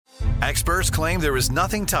Experts claim there is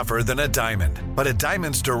nothing tougher than a diamond. But at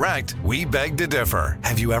Diamonds Direct, we beg to differ.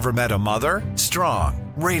 Have you ever met a mother?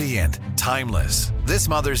 Strong, radiant, timeless. This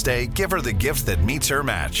Mother's Day, give her the gift that meets her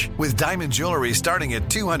match. With diamond jewelry starting at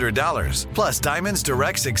 $200. Plus, Diamonds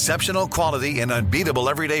Direct's exceptional quality and unbeatable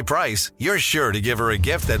everyday price, you're sure to give her a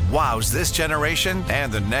gift that wows this generation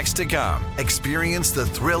and the next to come. Experience the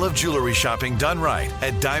thrill of jewelry shopping done right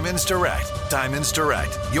at Diamonds Direct. Diamonds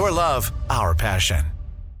Direct. Your love, our passion.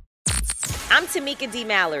 I'm Tamika D.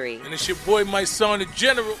 Mallory. And it's your boy, my son, the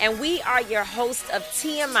General. And we are your hosts of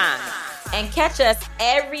TMI. And catch us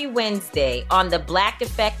every Wednesday on the Black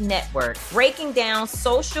Effect Network, breaking down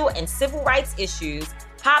social and civil rights issues,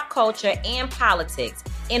 pop culture, and politics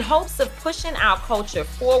in hopes of pushing our culture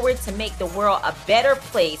forward to make the world a better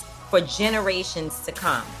place for generations to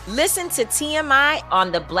come. Listen to TMI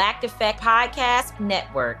on the Black Effect Podcast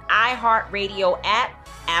Network, iHeartRadio app,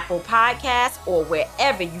 Apple Podcasts, or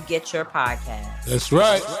wherever you get your podcasts. That's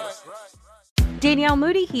right. Danielle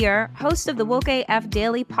Moody here, host of the Woke AF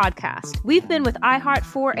Daily podcast. We've been with iHeart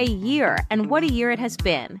for a year, and what a year it has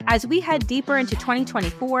been. As we head deeper into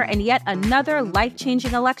 2024 and yet another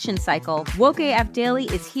life-changing election cycle, Woke AF Daily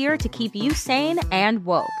is here to keep you sane and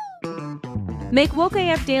woke. Make Woke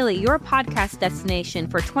AF Daily your podcast destination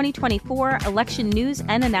for 2024 election news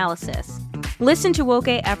and analysis. Listen to Woke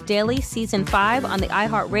AF Daily Season 5 on the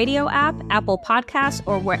iHeartRadio app, Apple Podcasts,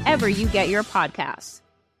 or wherever you get your podcasts.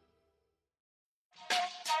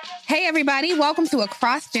 Hey, everybody. Welcome to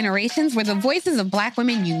Across Generations, where the voices of Black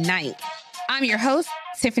women unite. I'm your host,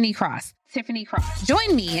 Tiffany Cross.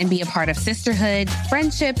 Join me and be a part of sisterhood,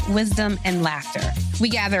 friendship, wisdom, and laughter. We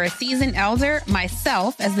gather a seasoned elder,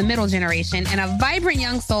 myself as the middle generation, and a vibrant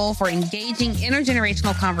young soul for engaging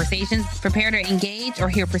intergenerational conversations. Prepare to engage or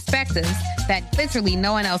hear perspectives that literally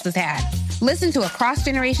no one else has had. Listen to Across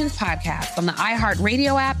Generations podcast on the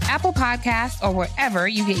iHeartRadio app, Apple Podcasts, or wherever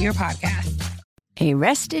you get your podcasts. A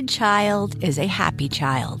rested child is a happy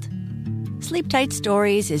child. Sleep Tight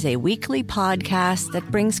Stories is a weekly podcast that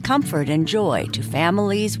brings comfort and joy to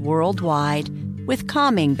families worldwide with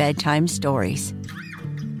calming bedtime stories.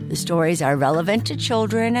 The stories are relevant to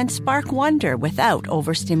children and spark wonder without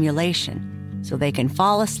overstimulation, so they can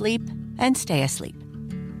fall asleep and stay asleep.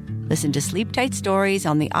 Listen to Sleep Tight Stories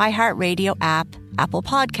on the iHeartRadio app, Apple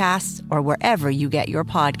Podcasts, or wherever you get your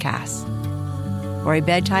podcasts. For a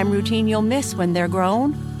bedtime routine you'll miss when they're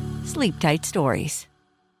grown, Sleep Tight Stories.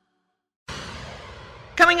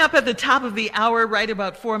 Coming up at the top of the hour, right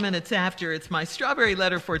about 4 minutes after, it's my strawberry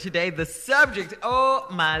letter for today. The subject, oh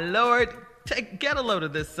my Lord, get a load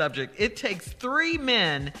of this subject. It takes 3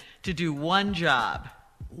 men to do one job.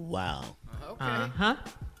 Wow. Okay.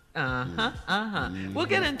 We'll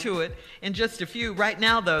get into it in just a few. Right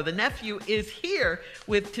now, though, the nephew is here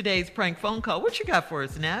with today's prank phone call. What you got for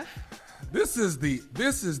us, Neff? This is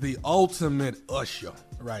the ultimate usher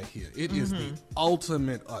right here. It is the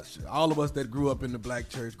ultimate usher. All of us that grew up in the black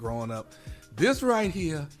church growing up, this right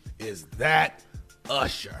here is that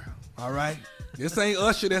usher. All right? This ain't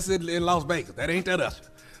usher that's in Las Vegas. That ain't that usher.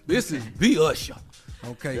 This is the usher.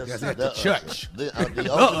 Okay, that's at the church. The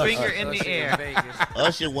finger in the air.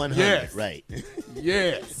 Usher 100, yes. Right.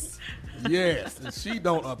 Yes, and she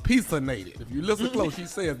don't apicionate it. If you listen close, she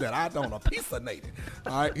says that I don't apicionate it.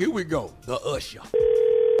 All right, here we go. The usher.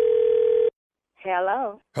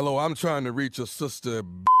 Hello, I'm trying to reach a sister.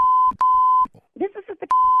 this is Sister.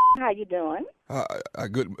 How you doing?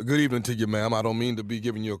 Good evening to you, ma'am. I don't mean to be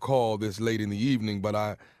giving you a call this late in the evening, but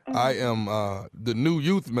I am the new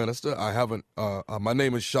youth minister. I haven't. My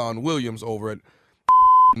name is Sean Williams over at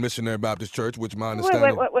Missionary Baptist Church, which my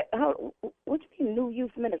understanding. Wait. What you mean, new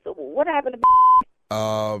youth minister? What happened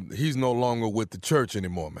to? He's no longer with the church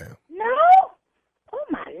anymore, ma'am. No. Oh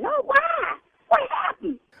my Lord, why? What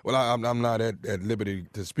happened? Well, I'm not at liberty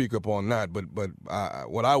to speak upon that, but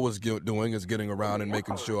what I was doing is getting around and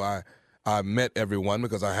making sure I met everyone,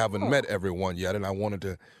 because I haven't met everyone yet, and I wanted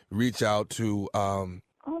to reach out to oh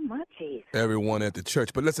my Jesus. everyone at the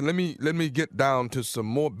church. But listen, let me get down to some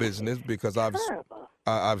more business, because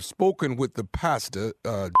I've spoken with the pastor.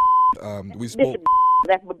 We spoke. Bishop,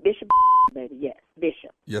 that's what Bishop, baby. Yes,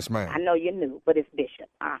 Bishop. Yes, ma'am. I know you're new, but it's Bishop.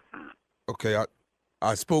 Okay,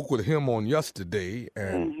 I spoke with him on yesterday,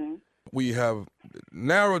 and we have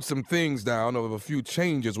narrowed some things down of a few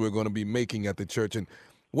changes we're going to be making at the church. And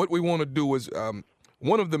what we want to do is,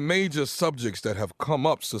 one of the major subjects that have come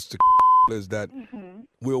up, Sister, is that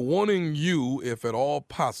we're wanting you, if at all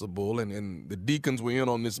possible, and the deacons were in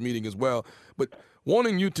on this meeting as well, but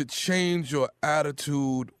wanting you to change your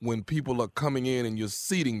attitude when people are coming in and you're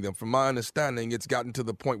seating them. From my understanding, it's gotten to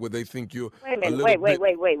the point where they think you're Wait a minute.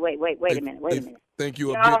 Wait a minute. Think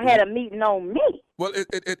you're Y'all had a meeting on me. Well,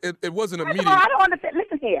 it wasn't a First meeting. of all, I don't understand.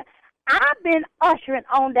 Listen here. I've been ushering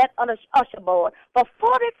on that usher board for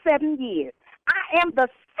 47 years. I am the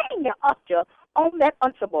senior usher on that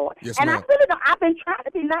usher board. Yes, and ma'am. I really don't. I've been trying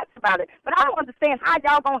to be nice about it, but I don't understand how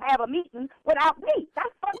y'all gonna have a meeting without me. That's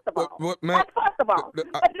first of all. Ma'am, That's first of all. But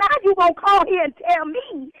now you gonna call here and tell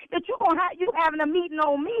me that you gonna have you having a meeting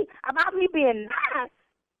on me about me being nice.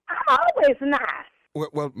 I'm always nice.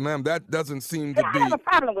 Well, ma'am, that doesn't seem to I be. have a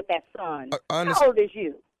problem with that, son. I How old is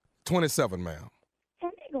you? 27, ma'am.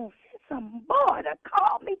 And they gonna send some boy to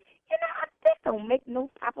call me. You know, this don't make no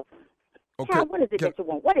type of. Okay. Now, what is it that you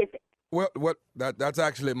want? What is it? Well, that's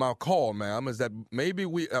actually my call, ma'am, is that maybe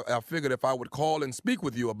I figured if I would call and speak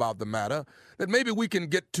with you about the matter, that maybe we can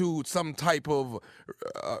get to some type of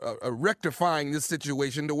rectifying this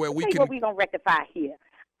situation to where we can. What we gonna rectify here?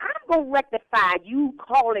 I'm gonna rectify you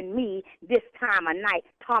calling me this time of night,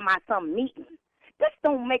 talking about some meeting. This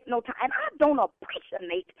don't make no time, and I don't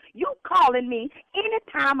appreciate you calling me any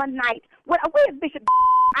time of night. Where's Bishop?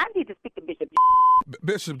 I need to speak to Bishop.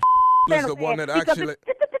 Bishop is the one that actually.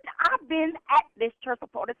 I've been at this church for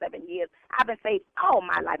 47 years. I've been saved all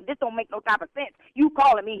my life. This don't make no type of sense. You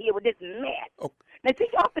calling me here with this mess. Oh. Now, see,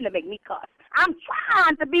 y'all finna make me cuss. I'm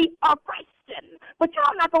trying to be a Christian, but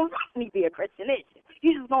y'all not gonna let me be a Christian, is you?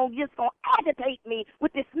 You just gonna agitate me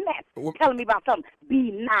with this mess, telling me about something.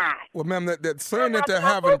 Be nice. Well, ma'am, that's saying that they're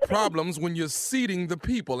having problems when you're seating the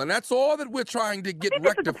people, and that's all that we're trying to get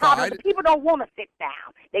rectified. The people don't want to sit down.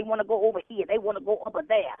 They want to go over here. They want to go over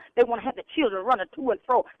there. They want to have the children running to and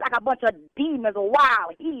fro like a bunch of demons or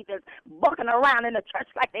wild heathens bucking around in the church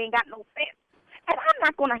like they ain't got no sense. And I'm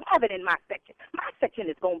not going to have it in my section. My section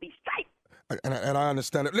is going to be straight. And I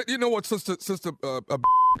understand it. You know what, Sister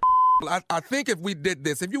I think if we did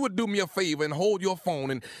this, if you would do me a favor and hold your phone,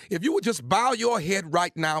 and if you would just bow your head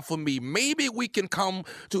right now for me, maybe we can come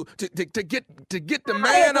to get the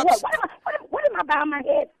man up. What am I bowing my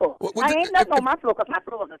head for? I ain't nothing on my floor because my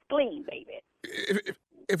floor is clean, baby.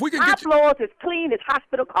 If we can my get floors is clean as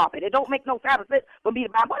hospital carpet. It don't make no sense for me to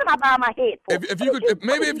bow. What am I bowing my head for?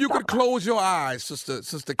 If you could close your eyes, Sister.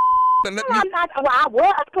 And let me... I'm not. Well, I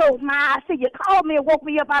was closed my eyes. See, you called me and woke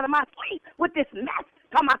me up out of my sleep with this mess.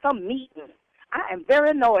 Talking about some meeting. I am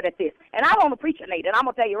very annoyed at this, and I don't appreciate it. I'm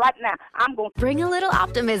going to tell you right now, I'm going to... Bring a little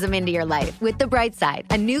optimism into your life with The Bright Side,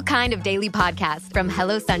 a new kind of daily podcast from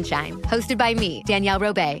Hello Sunshine, hosted by me, Danielle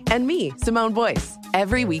Robay. And me, Simone Boyce.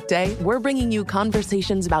 Every weekday, we're bringing you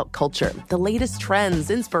conversations about culture, the latest trends,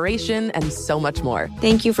 inspiration, and so much more.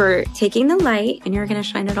 Thank you for taking the light, and you're going to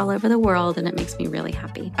shine it all over the world, and it makes me really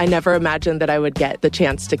happy. I never imagined that I would get the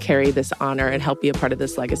chance to carry this honor and help be a part of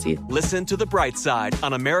this legacy. Listen to The Bright Side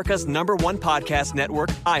on America's #1 podcast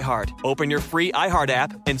network, iHeart. Open your free iHeart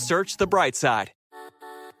app and search The Bright Side.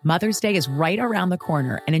 Mother's Day is right around the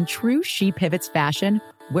corner, and in true She Pivots fashion,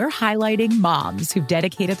 we're highlighting moms who've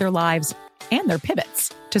dedicated their lives and their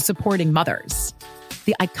pivots to supporting mothers.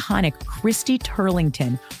 The iconic Christy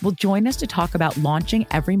Turlington will join us to talk about launching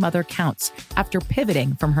Every Mother Counts after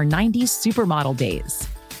pivoting from her 90s supermodel days.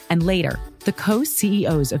 And later, the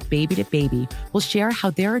co-CEOs of Baby to Baby will share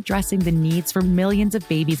how they're addressing the needs for millions of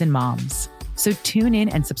babies and moms. So tune in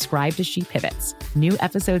and subscribe to She Pivots. New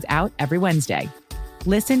episodes out every Wednesday.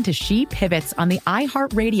 Listen to She Pivots on the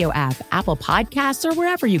iHeartRadio app, Apple Podcasts, or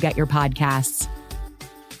wherever you get your podcasts.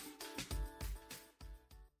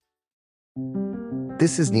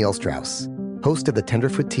 This is Neil Strauss, host of the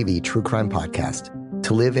Tenderfoot TV true crime podcast,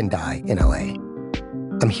 To Live and Die in LA.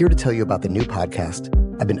 I'm here to tell you about the new podcast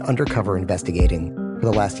I've been undercover investigating for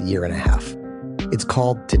the last year and a half. It's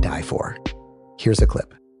called To Die For. Here's a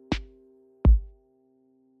clip.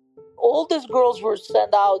 All these girls were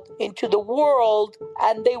sent out into the world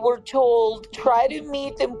and they were told, try to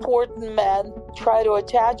meet important men, try to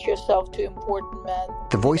attach yourself to important men.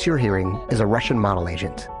 The voice you're hearing is a Russian model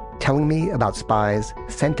agent telling me about spies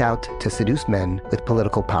sent out to seduce men with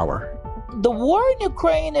political power. The war in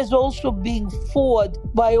Ukraine is also being fought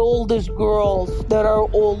by all these girls that are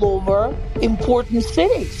all over important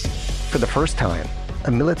cities. For the first time,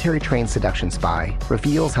 a military-trained seduction spy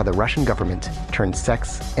reveals how the Russian government turned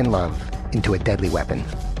sex and love into a deadly weapon.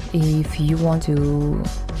 If you want to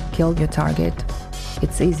kill your target,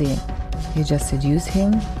 it's easy. You just seduce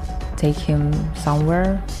him, take him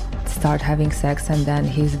somewhere, start having sex, and then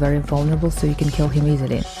he's very vulnerable, so you can kill him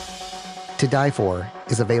easily. To Die For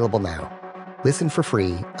is available now. Listen for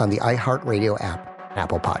free on the iHeartRadio app,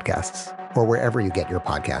 Apple Podcasts, or wherever you get your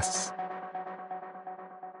podcasts.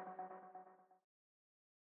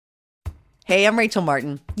 Hey, I'm Rachel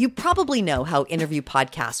Martin. You probably know how interview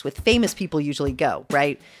podcasts with famous people usually go,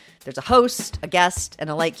 right? There's a host, a guest, and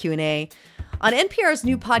a light Q&A. On NPR's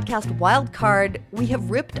new podcast, Wildcard, we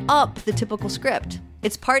have ripped up the typical script.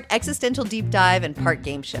 It's part existential deep dive and part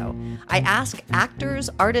game show. I ask actors,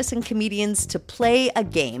 artists, and comedians to play a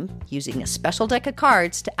game using a special deck of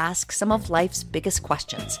cards to ask some of life's biggest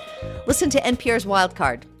questions. Listen to NPR's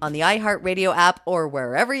Wildcard on the iHeartRadio app or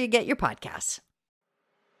wherever you get your podcasts.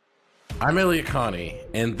 I'm Elliot Connie,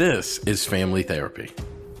 and this is Family Therapy.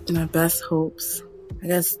 My best hopes, I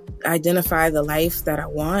guess, identify the life that I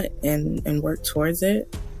want and work towards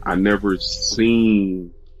it. I never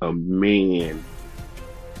seen a man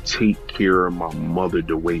take care of my mother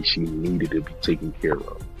the way she needed to be taken care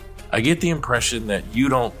of. I get the impression that you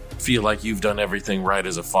don't feel like you've done everything right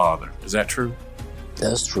as a father. Is that true?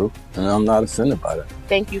 That's true, and I'm not offended by that.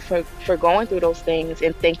 Thank you for going through those things,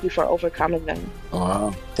 and thank you for overcoming them.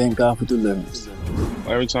 Thank God for deliverance.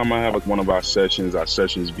 Every time I have one of our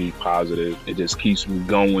sessions be positive. It just keeps me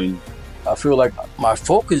going. I feel like my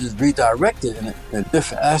focus is redirected in a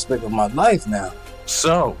different aspect of my life now.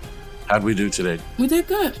 So, how'd we do today? We did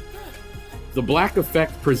good. The Black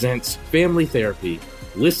Effect presents Family Therapy.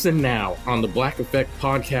 Listen now on the Black Effect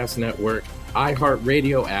Podcast Network,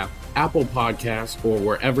 iHeartRadio app, Apple Podcasts, or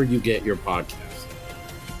wherever you get your podcasts.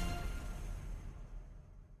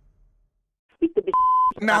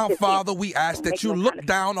 Now, Father, we ask that you look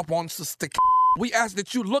down upon Sister. We ask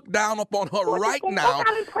that you look down upon her right now.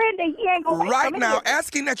 Right now,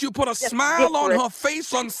 asking that you put a smile on her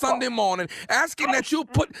face on Sunday morning. Asking that you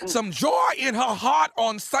put some joy in her heart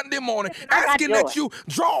on Sunday morning. Asking that you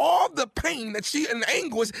draw all the pain that she and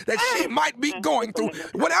anguish that she might be going through.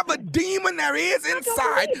 Whatever demon there is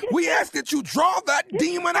inside, we ask that you draw that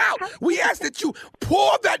demon out. We ask that you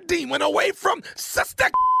pull that demon away from Sister.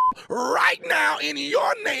 Right now, in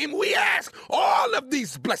your name, we ask all of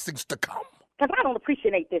these blessings to come. Because I don't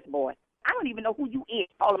appreciate this, boy. I don't even know who you is.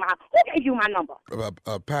 Who gave you my number?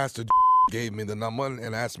 Pastor gave me the number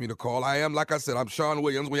and asked me to call. I am, like I said, I'm Sean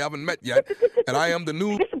Williams. We haven't met yet, and I am the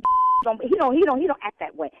new. Bishop he don't act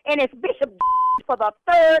that way. And it's Bishop for the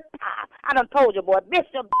third time. I done told you, boy,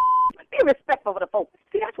 Bishop. Be respectful of the folks.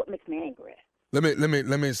 See, that's what makes me angry.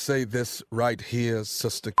 Let me say this right here,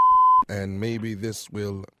 Sister, and maybe this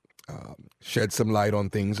will shed some light on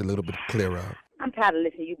things a little bit clearer. I'm tired of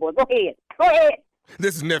listening to you, boy. Go ahead.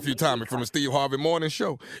 This is Nephew Tommy from the Steve Harvey Morning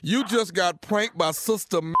Show. You just got pranked by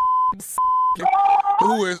Sister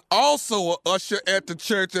who is also an usher at the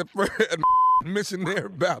church at Missionary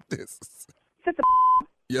Baptist. Sister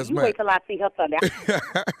yes, you ma'am. Wait till I see her Sunday.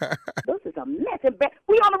 This is a mess.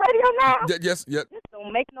 We on the radio now? Yes. This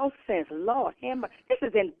don't make no sense. Lord, this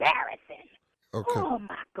is embarrassing. Okay. Oh,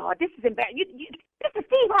 my God. This is embarrassing. This is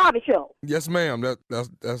Steve Harvey Show. Yes, ma'am.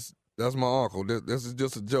 That's my uncle. This is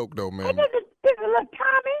just a joke, though, ma'am. Hey, this is little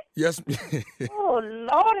Tommy? Yes. Oh,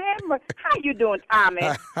 Lord have mercy. How you doing, Tommy?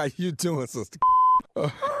 How you doing, Sister? Oh,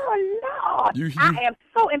 Lord. I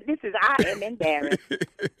am embarrassed.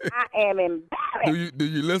 I am embarrassed. Do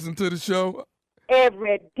you listen to the show?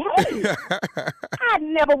 Every day. I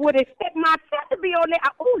never would expect myself to be on there.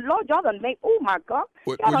 Oh, Lord, y'all done make, oh, my God.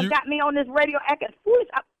 Y'all done got me on this radio acting foolish.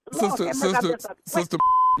 Sister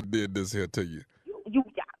did this here to you.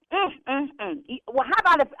 Well, how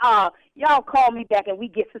about if y'all call me back and we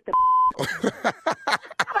get Sister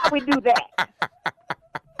How about we do that?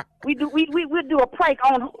 We'll do a prank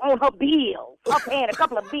on her bills. Her paying a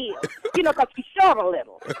couple of bills. Because she's short a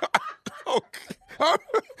little. Okay.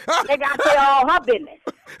 They got to pay all her business.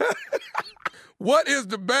 What is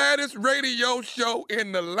the baddest radio show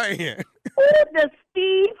in the land? The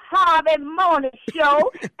Steve Harvey Morning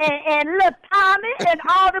Show and little Tommy and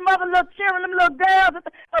all them other little children, them little girls.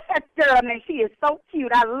 What's that girl name? She is so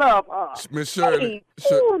cute. I love her. Miss Shirley.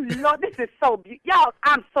 Oh, Lord, this is so beautiful. Y'all,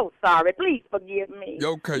 I'm so sorry. Please forgive me.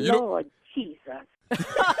 Okay. Lord Jesus.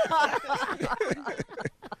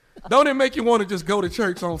 Don't it make you want to just go to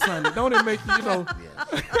church on Sunday? Don't it make you,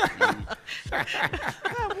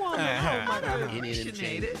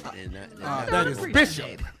 that is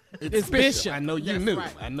Bishop. It's Bishop. I know you knew.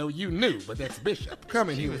 Right. I know you knew, but that's Bishop. Come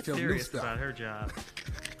in here with your new stuff. About her job.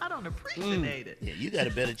 I don't appreciate it. Yeah, you got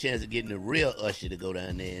a better chance of getting a real usher to go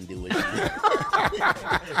down there and do what you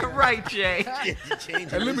do. Right, Jay.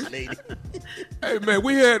 Lady. Hey, man,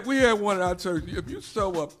 we had one at our church. If you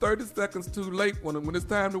show up 30 seconds too late when it's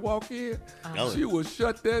time to walk in, she will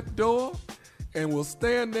shut that door and will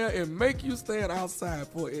stand there and make you stand outside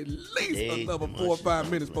for at least another 4 or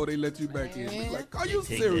 5 minutes before they let you back in. It's like, are you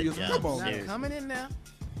serious? Come on, man. Coming in now.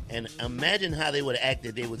 And imagine how they would act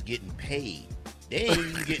if they was getting paid. They ain't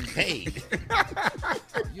even getting paid.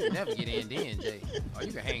 You'll never get in then, Jay. Or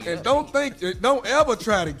you can hang And up. don't ever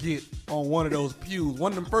try to get on one of those pews,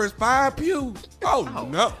 one of them first 5 pews. Oh,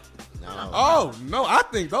 no. Oh, no. I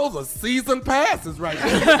think those are season passes right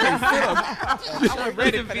there. I went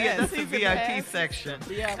ready for that. That's the VIP section.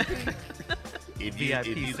 If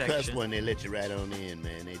you cuss one, they let you right on in,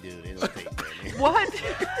 man. They do. They don't take that, man.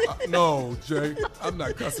 What? No, Jay. I'm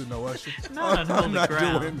not cussing no usher. Not on I'm not holy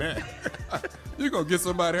ground. doing that. You're going to get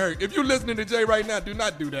somebody hurt. If you're listening to Jay right now, do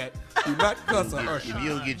not do that. Do not cuss an usher. If you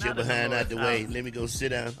don't get your behind out the way, let me go sit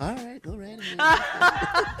down. All right, go right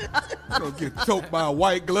ahead. You're going to get choked by a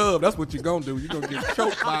white glove. That's what you're going to do. You're going to get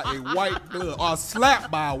choked by a white glove or slapped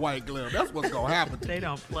by a white glove. That's what's going to happen to you. They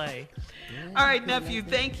don't play. All right, nephew,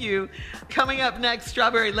 thank you. Coming up next,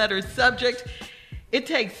 Strawberry Letter subject. It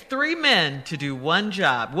takes 3 men to do one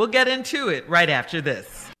job. We'll get into it right after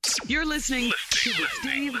this. You're listening to the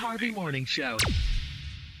Steve Harvey Morning Show.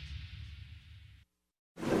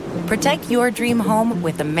 Protect your dream home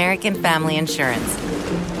with American Family Insurance.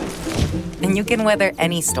 And you can weather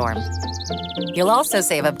any storm. You'll also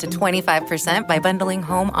save up to 25% by bundling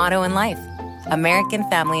home, auto, and life. American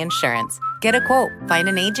Family Insurance. Get a quote. Find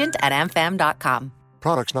an agent at amfam.com.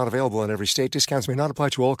 Products not available in every state. Discounts may not apply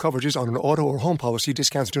to all coverages on an auto or home policy.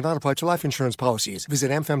 Discounts do not apply to life insurance policies. Visit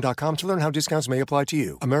amfam.com to learn how discounts may apply to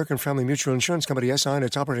you. American Family Mutual Insurance Company, SI, and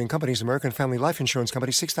its operating companies, American Family Life Insurance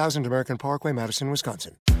Company, 6000 American Parkway, Madison,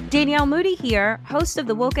 Wisconsin. Danielle Moody here, host of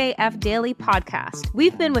the Woke AF Daily podcast.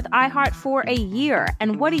 We've been with iHeart for a year,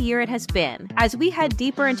 and what a year it has been. As we head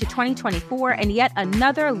deeper into 2024 and yet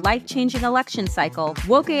another life-changing election cycle,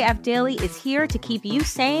 Woke AF Daily is here to keep you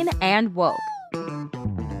sane and woke.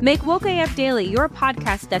 Make Woke AF Daily your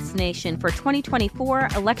podcast destination for 2024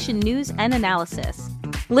 election news and analysis.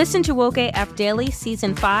 Listen to Woke AF Daily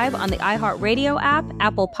Season 5 on the iHeartRadio app,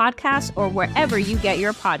 Apple Podcasts, or wherever you get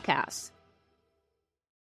your podcasts.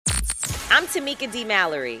 I'm Tamika D.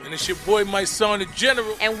 Mallory. And it's your boy, my son, the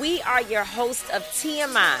General. And we are your hosts of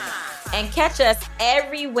TMI. And catch us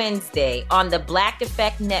every Wednesday on the Black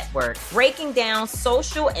Effect Network, breaking down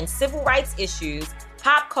social and civil rights issues,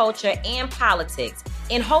 pop culture, and politics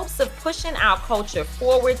in hopes of pushing our culture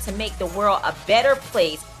forward to make the world a better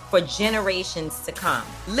place for generations to come.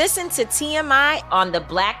 Listen to TMI on the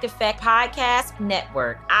Black Effect Podcast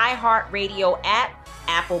Network, iHeartRadio app,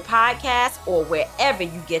 Apple Podcasts, or wherever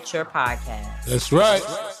you get your podcasts. That's right.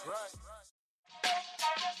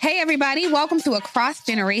 Hey, everybody. Welcome to Across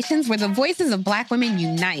Generations, where the voices of Black women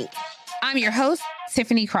unite. I'm your host,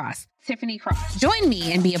 Tiffany Cross. Join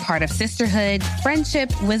me and be a part of sisterhood,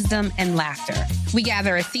 friendship, wisdom, and laughter. We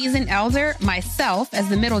gather a seasoned elder, myself as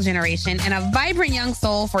the middle generation, and a vibrant young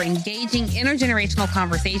soul for engaging intergenerational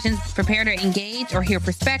conversations, prepare to engage or hear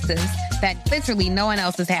perspectives that literally no one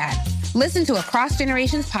else has had. Listen to Across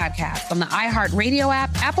Generations podcast on the iHeartRadio app,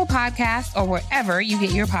 Apple Podcasts, or wherever you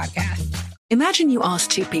get your podcasts. Imagine you ask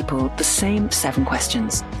 2 people the same 7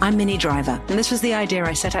 questions. I'm Minnie Driver, and this was the idea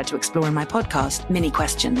I set out to explore in my podcast, Minnie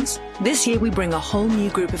Questions. This year, we bring a whole new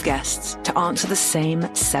group of guests to answer the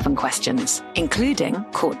same 7 questions, including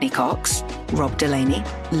Courtney Cox, Rob Delaney,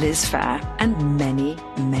 Liz Phair, and many,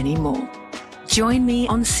 many more. Join me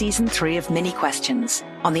on Season 3 of Minnie Questions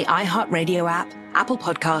on the iHeartRadio app, Apple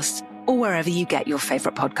Podcasts, or wherever you get your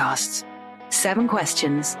favorite podcasts. 7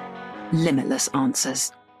 questions, limitless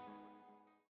answers.